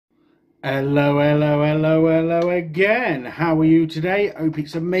Hello, hello, hello, hello again. How are you today? Hope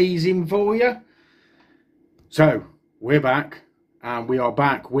it's amazing for you. So, we're back, and we are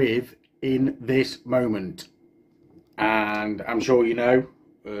back with In This Moment. And I'm sure you know,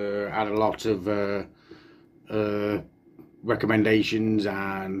 had a lot of recommendations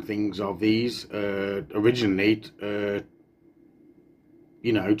and things of these originally, to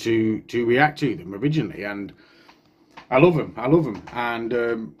react to them originally, and I love them. And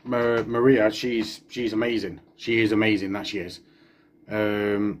Maria, she's amazing. She is amazing. That she is.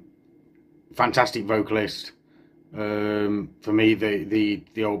 Fantastic vocalist. For me,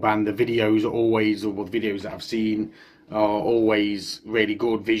 the old band, the videos are always, or the videos that I've seen are always really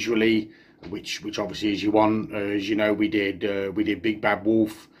good visually, which obviously is you want. As you know, we did Big Bad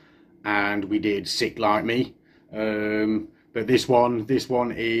Wolf, and we did Sick Like Me. But this one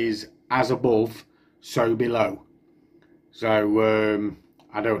is As Above, So Below. So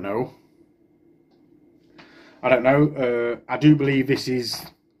I don't know. I do believe this is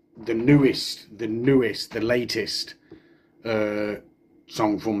the latest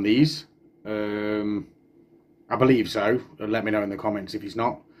song from these. I believe so. Let me know in the comments if it's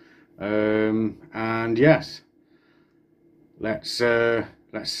not. And yes, let's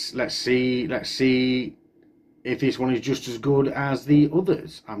see if this one is just as good as the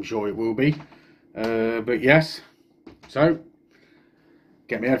others. I'm sure it will be. But yes. So,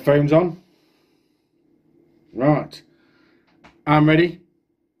 get my headphones on. Right. I'm ready.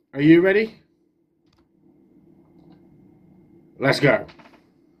 Are you ready? Let's go.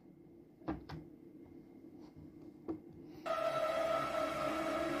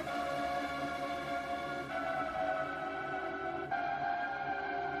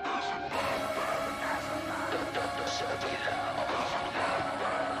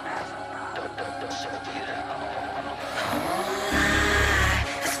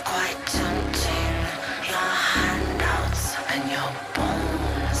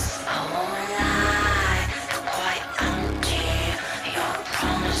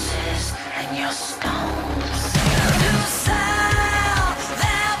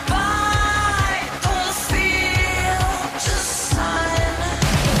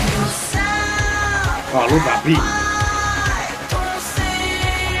 Oh, I love that beat.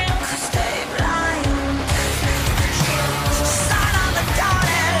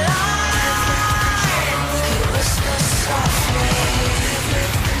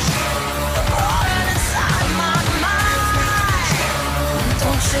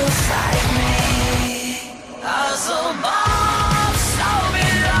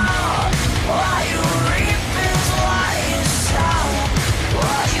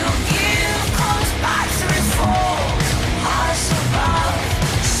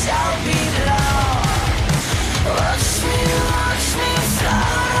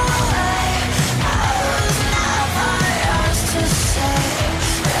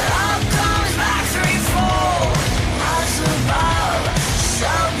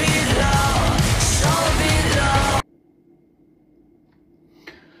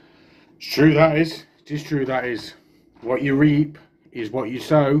 It's true that is. It is true that is. What you reap is what you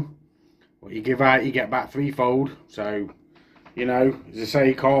sow. What you give out, you get back threefold. So, you know, as I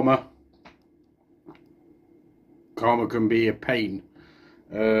say, karma can be a pain.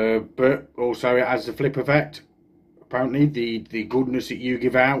 But also it has the flip effect. Apparently, the goodness that you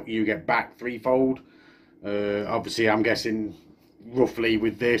give out, you get back threefold. Obviously, I'm guessing roughly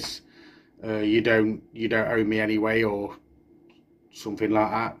with this, you don't owe me anyway, or something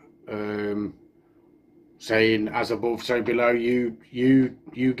like that. Saying as above, so below. You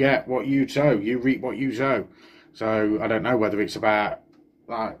get what you sow. You reap what you sow. So I don't know whether it's about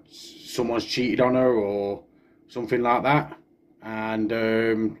like someone's cheated on her or something like that,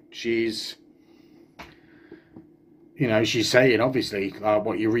 and she's, you know, she's saying obviously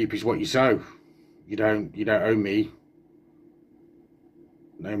what you reap is what you sow. You don't owe me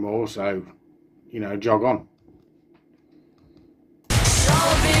no more. So, you know, jog on.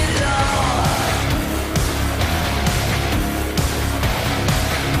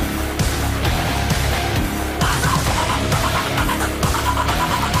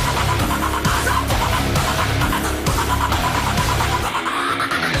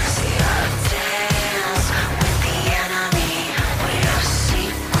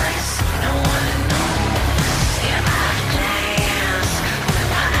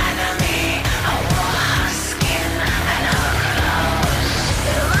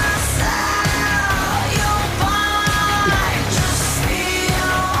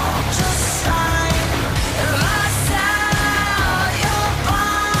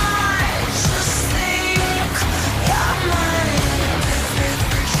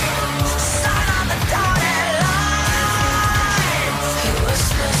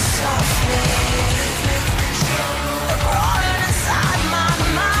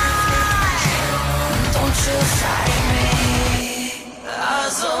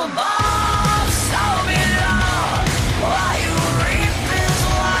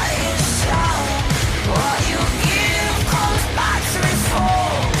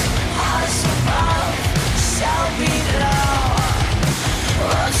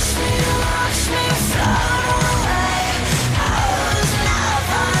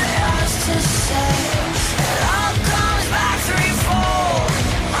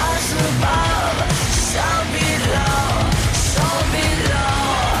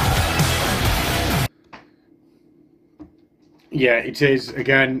 Yeah, it is.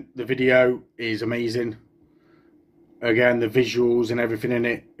 Again, the video is amazing. Again, the visuals and everything in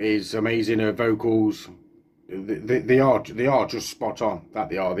it is amazing. Her vocals, they are just spot on. That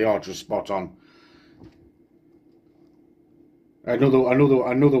they are just spot on. Another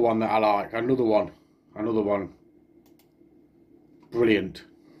one that I like. Another one. Brilliant.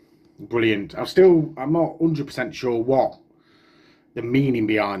 I'm not 100% sure what the meaning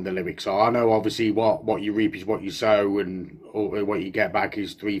behind the lyrics are. I know obviously what you reap is what you sow, and or what you get back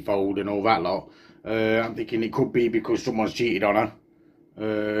is threefold and all that lot. I'm thinking it could be because someone's cheated on her,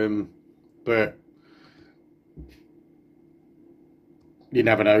 but you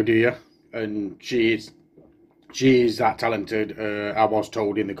never know, do you? And she is that talented. I was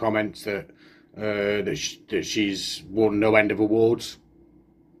told in the comments that that she's won no end of awards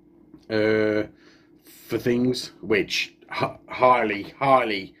for things, which highly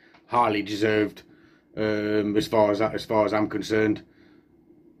deserved, as far as I'm concerned.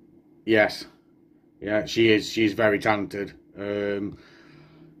 Yes, yeah, she's very talented.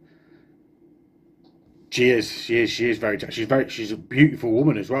 She's a beautiful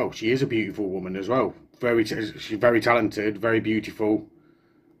woman as well. She is a beautiful woman as well. She's very talented, very beautiful.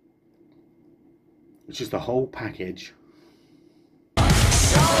 It's just the whole package.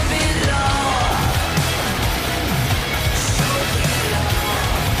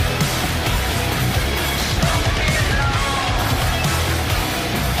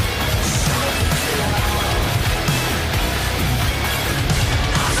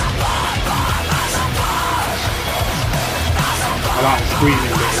 I like the screaming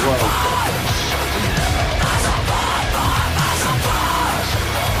bit as well.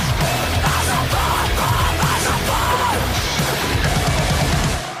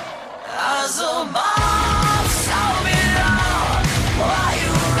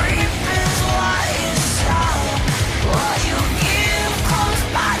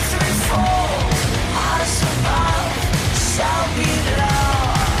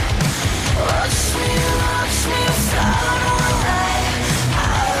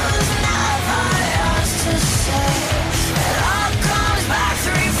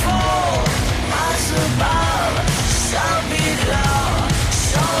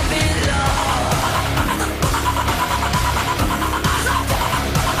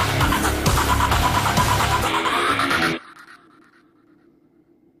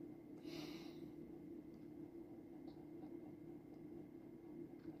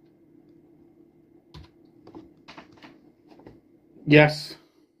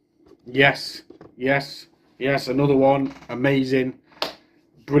 Yes, another one, amazing,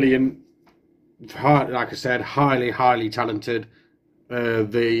 brilliant, like I said, highly talented.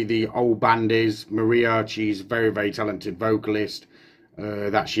 The old band is Maria. She's very talented vocalist.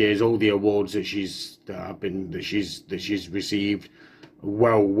 That she is. All the awards that she's received,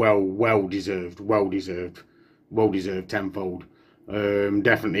 well deserved tenfold.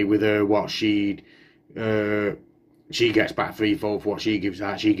 Definitely with her, what she gets back threefold for what she gives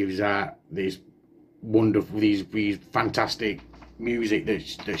out. She gives out these wonderful, these fantastic music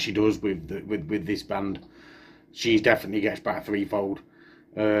that she does with this band. She definitely gets back threefold,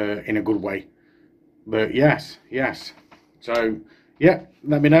 in a good way. But yes. So yeah,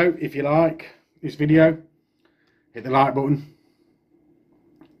 let me know if you like this video. Hit the like button.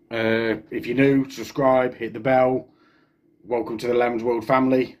 If you're new, subscribe. Hit the bell. Welcome to the Lem's World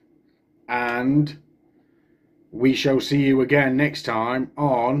family, and we shall see you again next time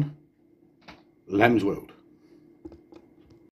on Lem's World.